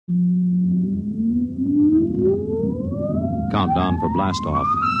Countdown for blast off.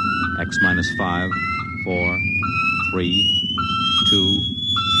 X minus 5, 4, 3, 2,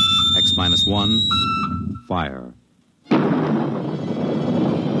 X minus 1, fire.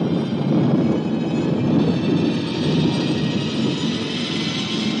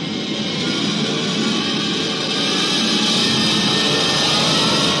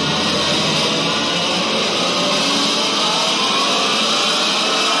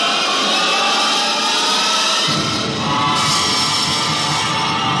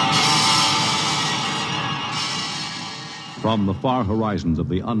 From the far horizons of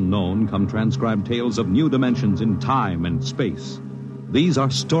the unknown come transcribed tales of new dimensions in time and space. These are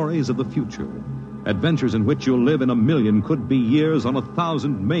stories of the future, adventures in which you'll live in a million could-be years on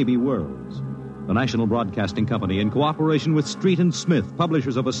 1,000 maybe worlds. The National Broadcasting Company, in cooperation with Street and Smith,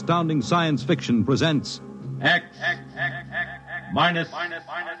 publishers of astounding science fiction, presents X minus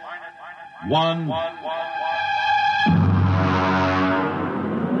 1.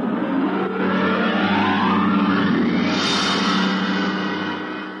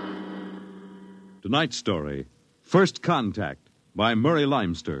 Tonight's story, First Contact, by Murray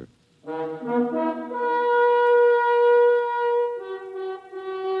Leinster.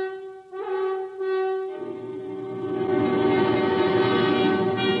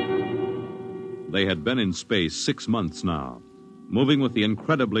 They had been in space 6 months now, moving with the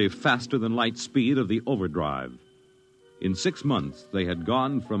incredibly faster-than-light speed of the overdrive. In 6 months, they had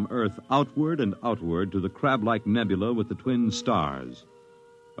gone from Earth outward and outward to the crab-like nebula with the twin stars.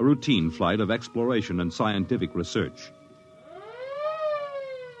 A routine flight of exploration and scientific research.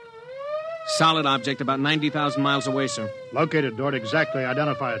 Solid object about 90,000 miles away, sir. Located, Dort. Exactly.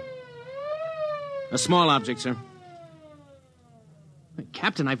 Identify it. A small object, sir.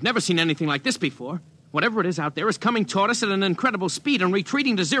 Captain, I've never seen anything like this before. Whatever it is out there is coming toward us at an incredible speed and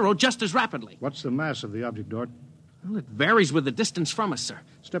retreating to zero just as rapidly. What's the mass of the object, Dort? Well, it varies with the distance from us, sir.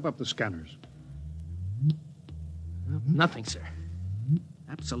 Step up the scanners. Nothing, sir.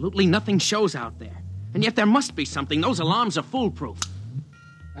 Absolutely nothing shows out there. And yet there must be something. Those alarms are foolproof.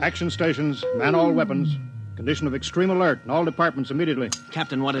 Action stations, man all weapons. Condition of extreme alert in all departments immediately.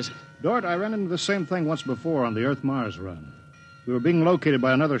 Captain, what is it? Dort, I ran into the same thing once before on the Earth-Mars run. We were being located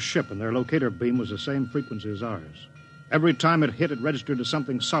by another ship, and their locator beam was the same frequency as ours. Every time it hit, it registered as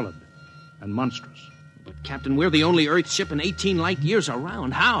something solid and monstrous. But, Captain, we're the only Earth ship in 18 light years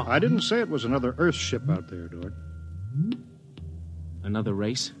around. How? I didn't say it was another Earth ship out there, Dort. Another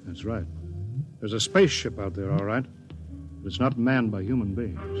race? That's right. There's a spaceship out there, all right. But it's not manned by human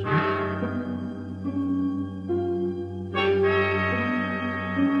beings.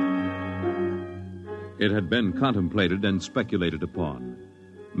 It had been contemplated and speculated upon.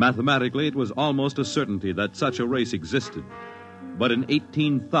 Mathematically, it was almost a certainty that such a race existed. But in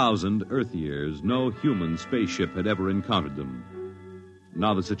 18,000 Earth years, no human spaceship had ever encountered them.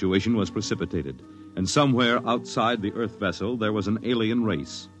 Now the situation was precipitated, and somewhere outside the Earth vessel there was an alien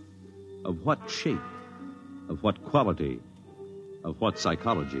race. Of what shape? Of what quality? Of what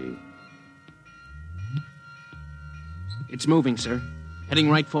psychology? It's moving, sir. Heading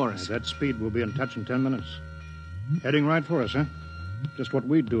right for us. At that speed, we'll be in touch in 10 minutes. Heading right for us, huh? Just what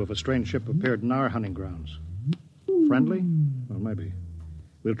we'd do if a strange ship appeared in our hunting grounds. Friendly? Well, maybe.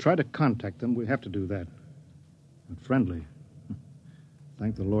 We'll try to contact them. We have to do that. And friendly?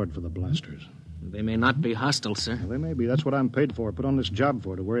 Thank the Lord for the blasters. They may not be hostile, sir. Well, they may be. That's what I'm paid for. Put on this job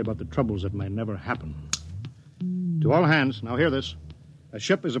for, to worry about the troubles that may never happen. To all hands, now hear this. A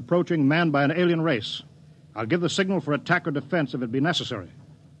ship is approaching manned by an alien race. I'll give the signal for attack or defense if it be necessary.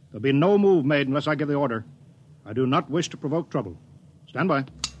 There'll be no move made unless I give the order. I do not wish to provoke trouble. Stand by.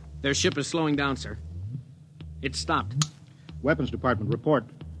 Their ship is slowing down, sir. It's stopped. Weapons Department, report.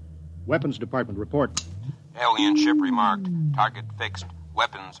 Weapons Department, report. Alien ship remarked. Target fixed.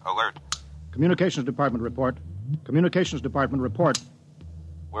 Weapons alert. Communications Department, report. Communications Department, report.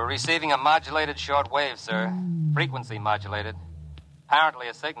 We're receiving a modulated short wave, sir. Frequency modulated. Apparently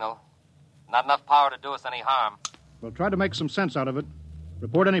a signal. Not enough power to do us any harm. Well, try to make some sense out of it.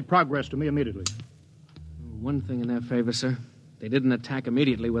 Report any progress to me immediately. One thing in their favor, sir. They didn't attack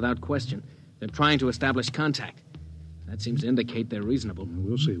immediately without question. They're trying to establish contact. That seems to indicate they're reasonable.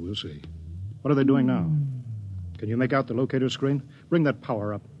 We'll see. What are they doing now? Can you make out the locator screen? Bring that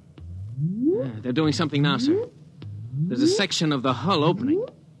power up. Yeah, they're doing something now, sir. There's a section of the hull opening.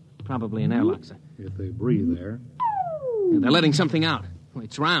 Probably an airlock, sir. If they breathe there. Yeah, they're letting something out.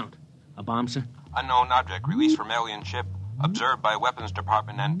 It's round. A bomb, sir? Unknown object released from alien ship. Observed by Weapons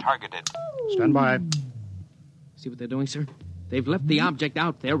Department and targeted. Stand by. See what they're doing, sir? They've left the object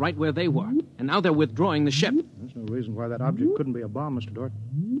out there right where they were. And now they're withdrawing the ship. There's no reason why that object couldn't be a bomb, Mr. Dort.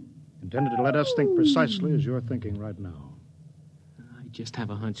 Intended to let us think precisely as you're thinking right now. I just have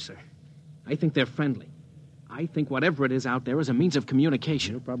a hunch, sir. I think they're friendly. I think whatever it is out there is a means of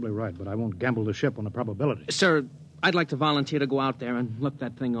communication. You're probably right, but I won't gamble the ship on a probability. Sir, I'd like to volunteer to go out there and look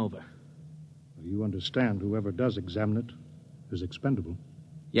that thing over. You understand whoever does examine it is expendable.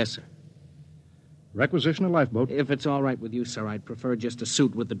 Yes, sir. Requisition a lifeboat. If it's all right with you, sir, I'd prefer just a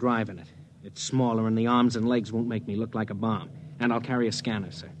suit with the drive in it. It's smaller, and the arms and legs won't make me look like a bomb. And I'll carry a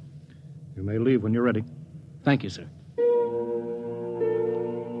scanner, sir. You may leave when you're ready. Thank you, sir.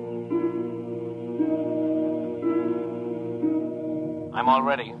 I'm all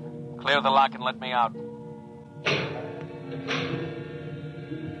ready. Clear the lock and let me out.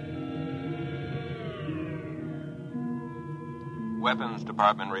 Weapons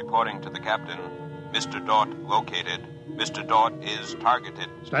Department reporting to the captain. Mr. Dort located. Mr. Dort is targeted.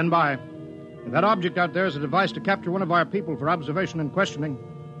 Stand by. If that object out there is a device to capture one of our people for observation and questioning,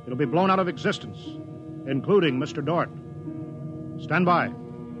 it'll be blown out of existence, including Mr. Dort. Stand by.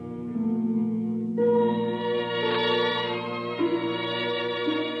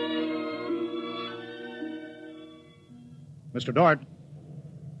 Mr. Dort.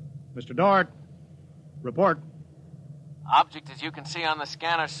 Mr. Dort. Report. Object, as you can see on the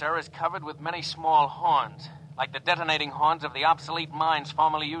scanner, sir, is covered with many small horns, like the detonating horns of the obsolete mines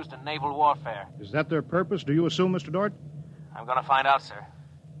formerly used in naval warfare. Is that their purpose, do you assume, Mr. Dort? I'm going to find out, sir.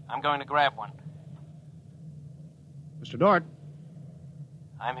 I'm going to grab one. Mr. Dort.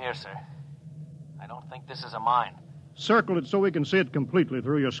 I'm here, sir. I don't think this is a mine. Circle it so we can see it completely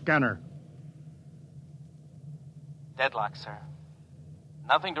through your scanner. Deadlock, sir.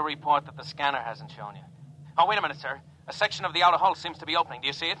 Nothing to report that the scanner hasn't shown you. Oh, wait a minute, sir. A section of the outer hull seems to be opening. Do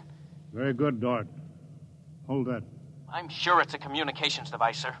you see it? Very good, Dort. Hold that. I'm sure it's a communications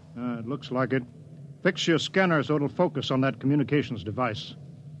device, sir. It looks like it. Fix your scanner so it'll focus on that communications device.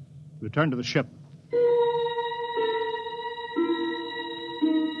 Return to the ship.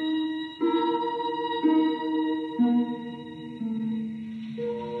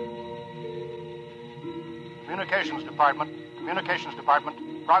 Communications Department. Communications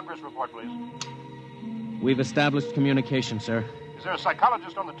Department. Progress report, please. We've established communication, sir. Is there a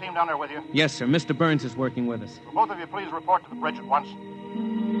psychologist on the team down there with you? Yes, sir. Mr. Burns is working with us. Will both of you please report to the bridge at once?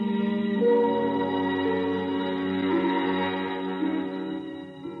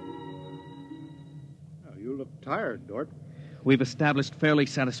 Oh, you look tired, Dort. We've established fairly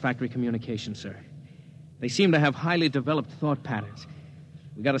satisfactory communication, sir. They seem to have highly developed thought patterns.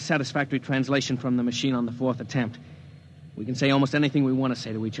 We got a satisfactory translation from the machine on the fourth attempt. We can say almost anything we want to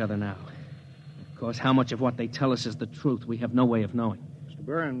say to each other now. Of course, how much of what they tell us is the truth, we have no way of knowing. Mr.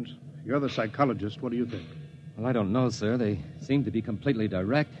 Burns, you're the psychologist. What do you think? Well, I don't know, sir. They seem to be completely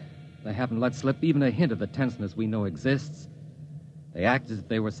direct. They haven't let slip even a hint of the tenseness we know exists. They act as if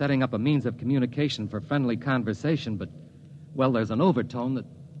they were setting up a means of communication for friendly conversation, but, well, there's an overtone that...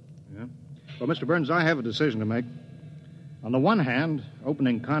 Yeah? Well, Mr. Burns, I have a decision to make. On the one hand,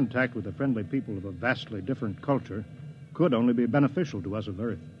 opening contact with the friendly people of a vastly different culture could only be beneficial to us of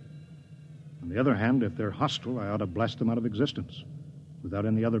Earth. On the other hand, if they're hostile, I ought to blast them out of existence without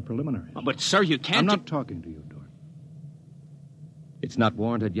any other preliminaries. Oh, but, sir, you can't... I'm not talking to you, Dort. It's not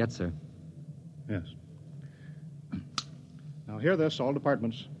warranted yet, sir. Yes. Now, hear this, all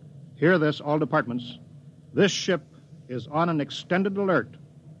departments. Hear this, all departments. This ship is on an extended alert.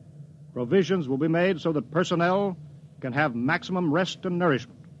 Provisions will be made so that personnel can have maximum rest and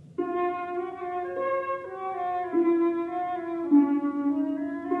nourishment.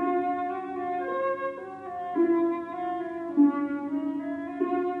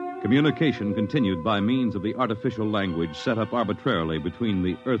 Communication continued by means of the artificial language set up arbitrarily between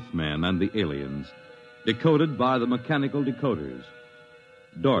the Earthman and the aliens, decoded by the mechanical decoders.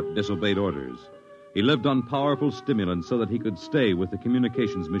 Dort disobeyed orders. He lived on powerful stimulants so that he could stay with the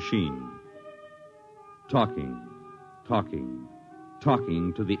communications machine. Talking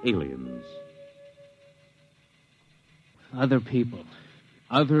to the aliens. Other people.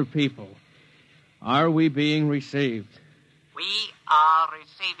 Are we being received? We are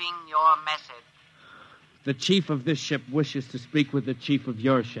receiving your message. The chief of this ship wishes to speak with the chief of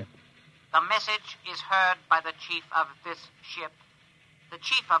your ship. The message is heard by the chief of this ship. The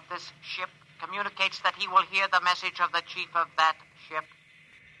chief of this ship communicates that he will hear the message of the chief of that ship.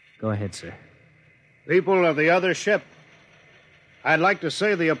 Go ahead, sir. People of the other ship, I'd like to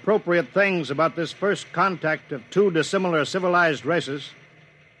say the appropriate things about this first contact of two dissimilar civilized races,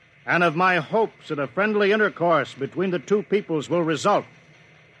 and of my hopes that a friendly intercourse between the two peoples will result.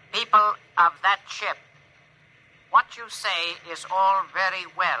 People of that ship, what you say is all very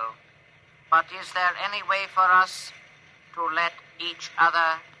well, but is there any way for us to let each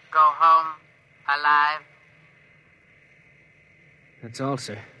other go home alive? That's all,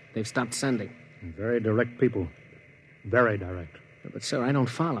 sir. They've stopped sending. Very direct people. Very direct. But, sir, I don't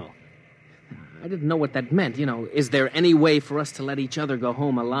follow. I didn't know what that meant. Is there any way for us to let each other go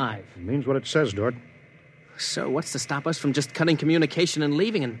home alive? It means what it says, Dort. Sir, what's to stop us from just cutting communication and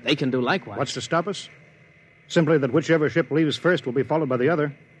leaving, and they can do likewise? What's to stop us? Simply that whichever ship leaves first will be followed by the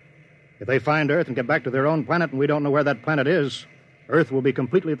other. If they find Earth and get back to their own planet and we don't know where that planet is, Earth will be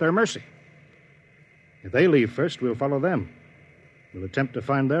completely at their mercy. If they leave first, we'll follow them. We'll attempt to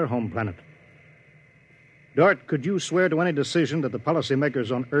find their home planet. Dort, could you swear to any decision that the policymakers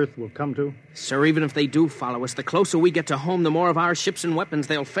on Earth will come to? Sir, even if they do follow us, the closer we get to home, the more of our ships and weapons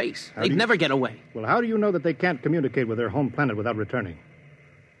they'll face. They'd never get away. Well, how do you know that they can't communicate with their home planet without returning?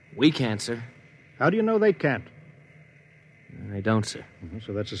 We can't, sir. How do you know they can't? I don't, sir.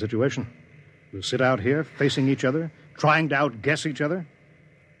 So that's the situation. We'll sit out here, facing each other, trying to outguess each other,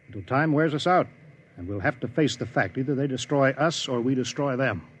 until time wears us out. And we'll have to face the fact. Either they destroy us or we destroy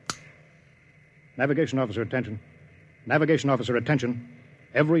them. Navigation officer, attention. Navigation officer, attention.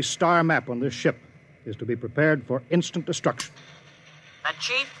 Every star map on this ship is to be prepared for instant destruction. The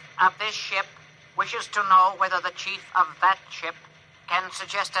chief of this ship wishes to know whether the chief of that ship can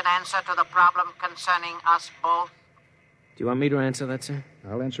suggest an answer to the problem concerning us both. Do you want me to answer that, sir?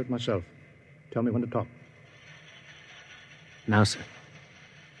 I'll answer it myself. Tell me when to talk. Now, sir.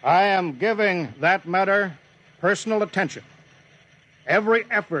 I am giving that matter personal attention. Every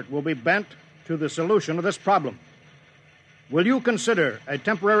effort will be bent to the solution of this problem. Will you consider a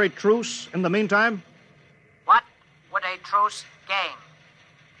temporary truce in the meantime? What would a truce gain?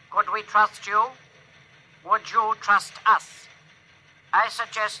 Could we trust you? Would you trust us? I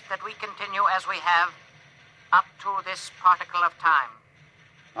suggest that we continue as we have up to this particle of time.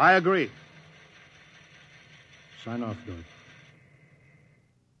 I agree. Sign off, George.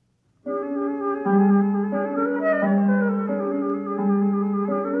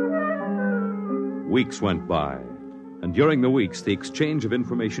 Weeks went by, and during the weeks, the exchange of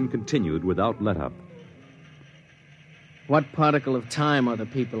information continued without let-up. What particle of time are the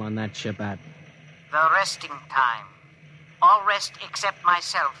people on that ship at? The resting time. All rest except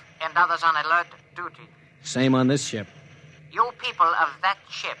myself and others on alert duty. Same on this ship. You people of that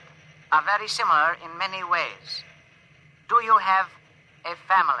ship are very similar in many ways. Do you have a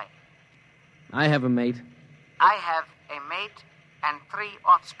family? I have a mate. I have a mate and 3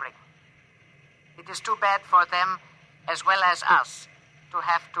 offspring. It is too bad for them, as well as us, to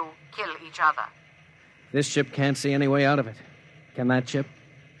have to kill each other. This ship can't see any way out of it. Can that ship?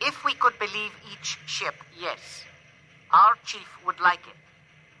 If we could believe each ship, yes. Our chief would like it.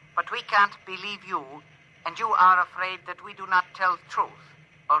 But we can't believe you, and you are afraid that we do not tell truth,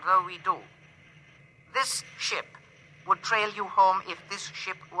 although we do. This ship would trail you home if this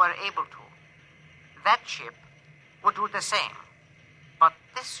ship were able to. That ship would do the same. But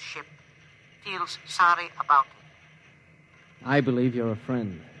this ship feels sorry about it. I believe you're a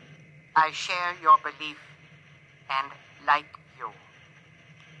friend. I share your belief and like you.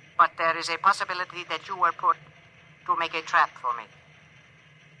 But there is a possibility that you were put to make a trap for me.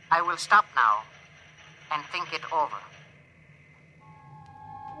 I will stop now and think it over.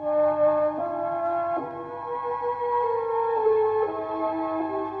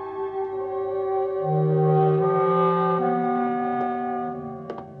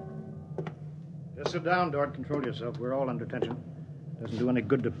 Just sit down, Dort. Control yourself. We're all under tension. Doesn't do any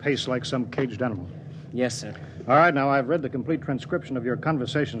good to pace like some caged animal. Yes, sir. All right, now, I've read the complete transcription of your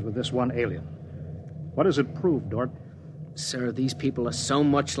conversations with this one alien. What does it prove, Dort? Sir, these people are so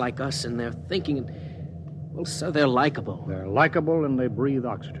much like us in their thinking. Well, sir, they're likable. They're likable and they breathe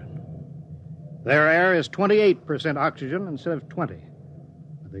oxygen. Their air is 28% oxygen instead of 20.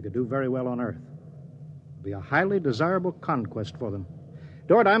 But they could do very well on Earth. It'd be a highly desirable conquest for them.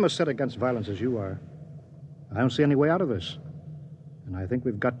 Dort, I'm as set against violence as you are. I don't see any way out of this. And I think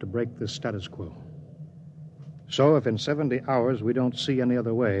we've got to break this status quo. So if in 70 hours we don't see any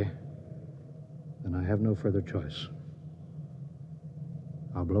other way, then I have no further choice.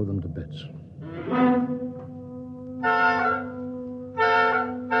 I'll blow them to bits.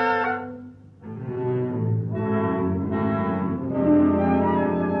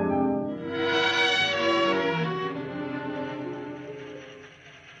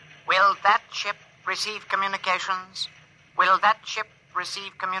 Will that ship receive communications? Will that ship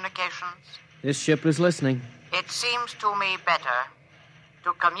receive communications? This ship is listening. It seems to me better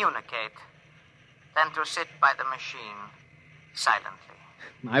to communicate than to sit by the machine silently.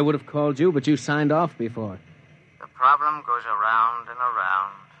 I would have called you, but you signed off before. The problem goes around and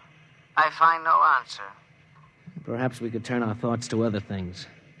around. I find no answer. Perhaps we could turn our thoughts to other things.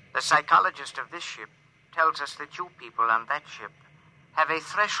 The psychologist of this ship tells us that you people on that ship have a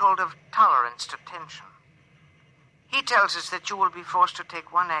threshold of tolerance to tension. He tells us that you will be forced to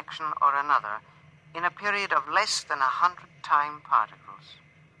take one action or another in a period of less than 100 time particles.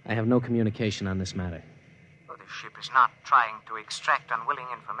 I have no communication on this matter. Well, the ship is not trying to extract unwilling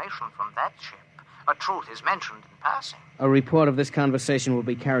information from that ship. A truth is mentioned in passing. A report of this conversation will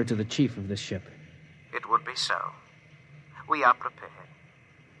be carried to the chief of this ship. It would be so. We are prepared.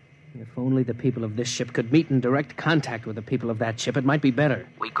 If only the people of this ship could meet in direct contact with the people of that ship, it might be better.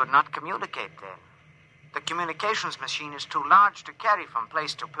 We could not communicate then. The communications machine is too large to carry from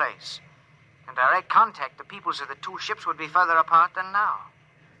place to place. In direct contact, the peoples of the two ships would be further apart than now.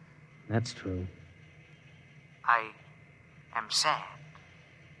 That's true. I am sad.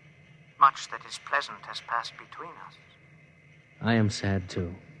 Much that is pleasant has passed between us. I am sad,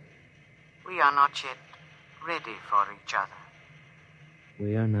 too. We are not yet ready for each other.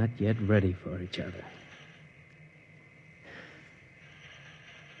 We are not yet ready for each other.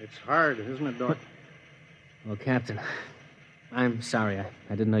 It's hard, isn't it, Dort? Well, Captain, I'm sorry. I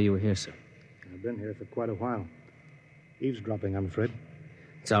didn't know you were here, sir. I've been here for quite a while. Eavesdropping, I'm afraid.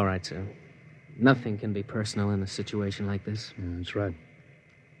 It's all right, sir. Nothing can be personal in a situation like this. Yeah, that's right.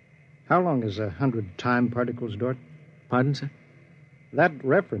 How long is 100 time particles, Dort? Pardon, sir? That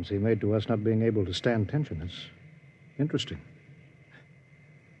reference he made to us not being able to stand tension is interesting.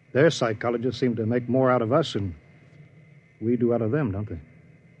 Their psychologists seem to make more out of us than we do out of them, don't they?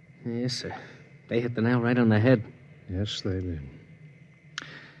 Yes, sir. They hit the nail right on the head. Yes, they did.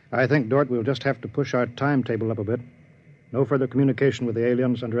 I think, Dort, we'll just have to push our timetable up a bit. No further communication with the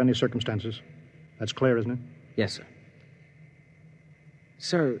aliens under any circumstances. That's clear, isn't it? Yes, sir.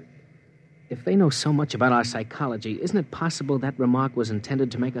 Sir, if they know so much about our psychology, isn't it possible that remark was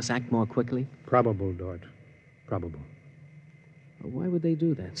intended to make us act more quickly? Probable, Dort. Probable. Well, why would they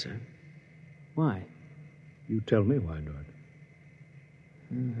do that, sir? Why? You tell me why, Dort.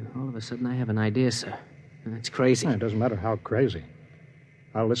 All of a sudden, I have an idea, sir. It's crazy. It doesn't matter how crazy.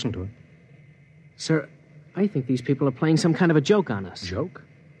 I'll listen to it. Sir, I think these people are playing some kind of a joke on us. Joke?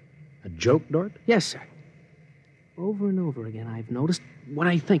 A joke, Dort? Yes, sir. Over and over again, I've noticed what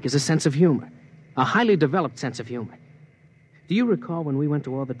I think is a sense of humor. A highly developed sense of humor. Do you recall when we went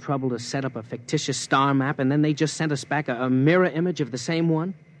to all the trouble to set up a fictitious star map and then they just sent us back a mirror image of the same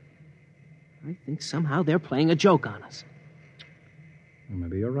one? I think somehow they're playing a joke on us. Well,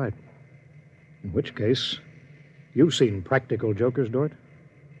 maybe you're right. In which case, you've seen practical jokers, Dort.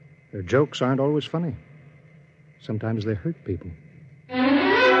 Their jokes aren't always funny. Sometimes they hurt people.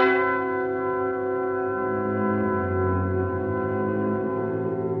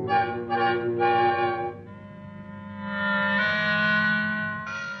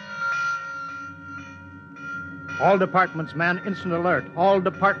 All departments, man, instant alert. All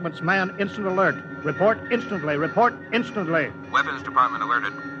departments, man, instant alert. Report instantly. Report instantly. Weapons Department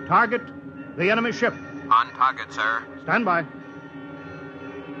alerted. Target, the enemy ship. On target, sir. Stand by.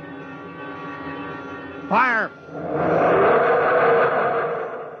 Fire!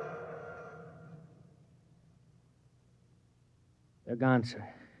 They're gone, sir.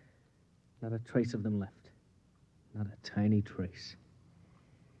 Not a trace of them left. Not a tiny trace.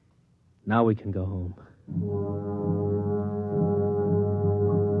 Now we can go home.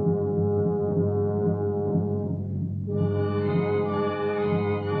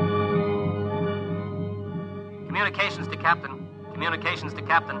 Communications to Captain. Communications to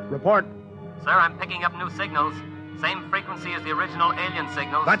Captain. Report. Sir, I'm picking up new signals. Same frequency as the original alien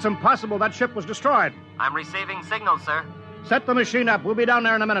signals. That's impossible. That ship was destroyed. I'm receiving signals, sir. Set the machine up. We'll be down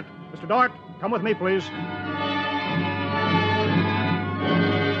there in a minute. Mr. Dort, come with me, please.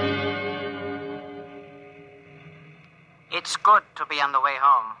 It's good to be on the way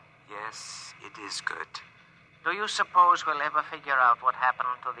home. Yes, it is good. Do you suppose we'll ever figure out what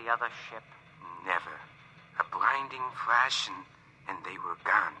happened to the other ship? Never. A blinding flash and they were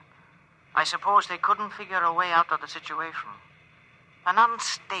gone. I suppose they couldn't figure a way out of the situation. An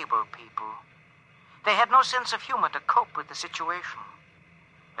unstable people. They had no sense of humor to cope with the situation.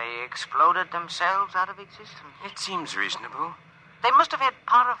 They exploded themselves out of existence. It seems reasonable. They must have had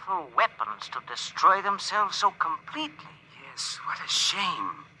powerful weapons to destroy themselves so completely. Yes, what a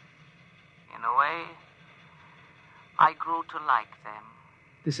shame. In a way, I grew to like them.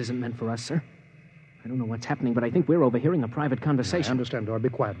 This isn't meant for us, sir. I don't know what's happening, but I think we're overhearing a private conversation. I understand, Dort. Be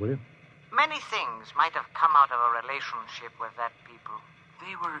quiet, will you? Many things might have come out of a relationship with that people.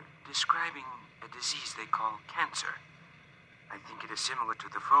 They were describing a disease they call cancer. I think it is similar to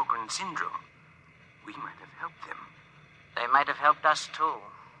the Frogren syndrome. We might have helped them. They might have helped us, too.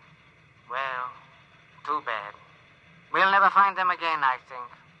 Well, too bad. We'll never find them again, I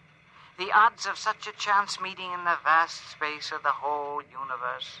think. The odds of such a chance meeting in the vast space of the whole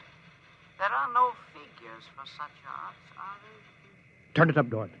universe. There are no figures for such odds, are there? Turn it up,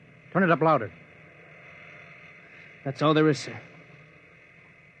 Dort. Turn it up louder. That's all there is, sir.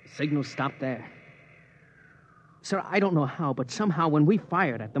 The signal stopped there. Sir, I don't know how, but somehow when we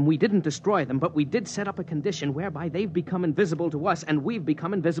fired at them, we didn't destroy them, but we did set up a condition whereby they've become invisible to us and we've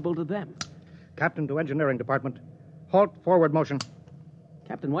become invisible to them. Captain to Engineering Department. Halt, forward motion.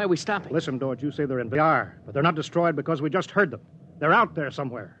 Captain, why are we stopping? Listen, Dort, you say they're invisible. They are, but they're not destroyed because we just heard them. They're out there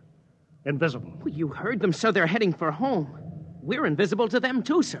somewhere. Invisible. Well, you heard them, sir. They're heading for home. We're invisible to them,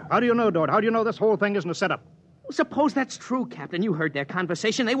 too, sir. How do you know, Dort? How do you know this whole thing isn't a setup? Well, suppose that's true, Captain. You heard their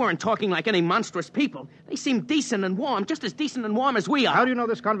conversation. They weren't talking like any monstrous people. They seemed decent and warm, just as decent and warm as we are. How do you know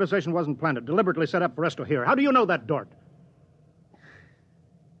this conversation wasn't planted, deliberately set up for us to hear? How do you know that, Dort?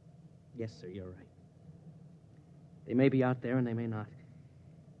 Yes, sir, you're right. They may be out there and they may not.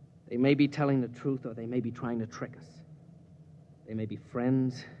 They may be telling the truth or they may be trying to trick us. They may be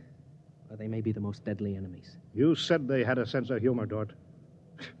friends or they may be the most deadly enemies. You said they had a sense of humor, Dort.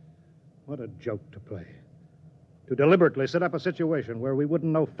 What a joke to play. To deliberately set up a situation where we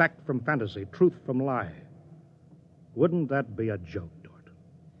wouldn't know fact from fantasy, truth from lie. Wouldn't that be a joke, Dort?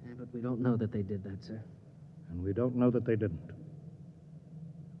 Yeah, but we don't know that they did that, sir. And we don't know that they didn't.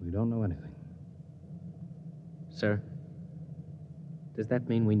 We don't know anything. Sir, does that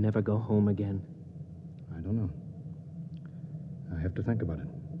mean we never go home again? I don't know. I have to think about it.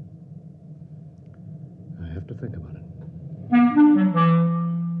 I have to think about it.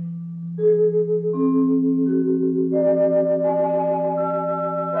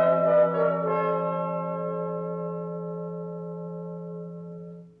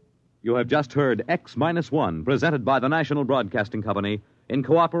 You have just heard X-1, presented by the National Broadcasting Company in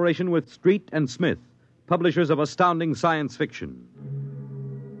cooperation with Street and Smith, publishers of astounding science fiction.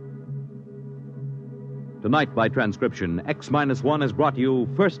 Tonight, by transcription, X-1 has brought you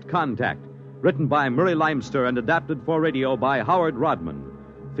First Contact, written by Murray Leinster and adapted for radio by Howard Rodman.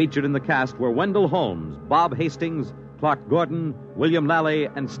 Featured in the cast were Wendell Holmes, Bob Hastings, Clark Gordon, William Lally,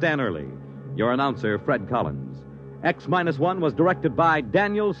 and Stan Early. Your announcer, Fred Collins. X-1 was directed by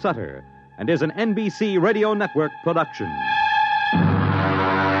Daniel Sutter and is an NBC Radio Network production.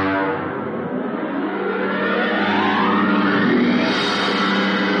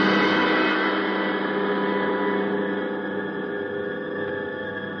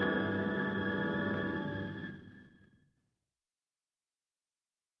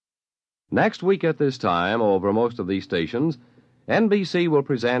 Next week at this time, over most of these stations, NBC will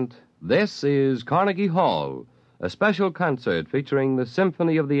present This is Carnegie Hall, a special concert featuring the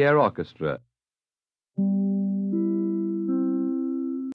Symphony of the Air Orchestra.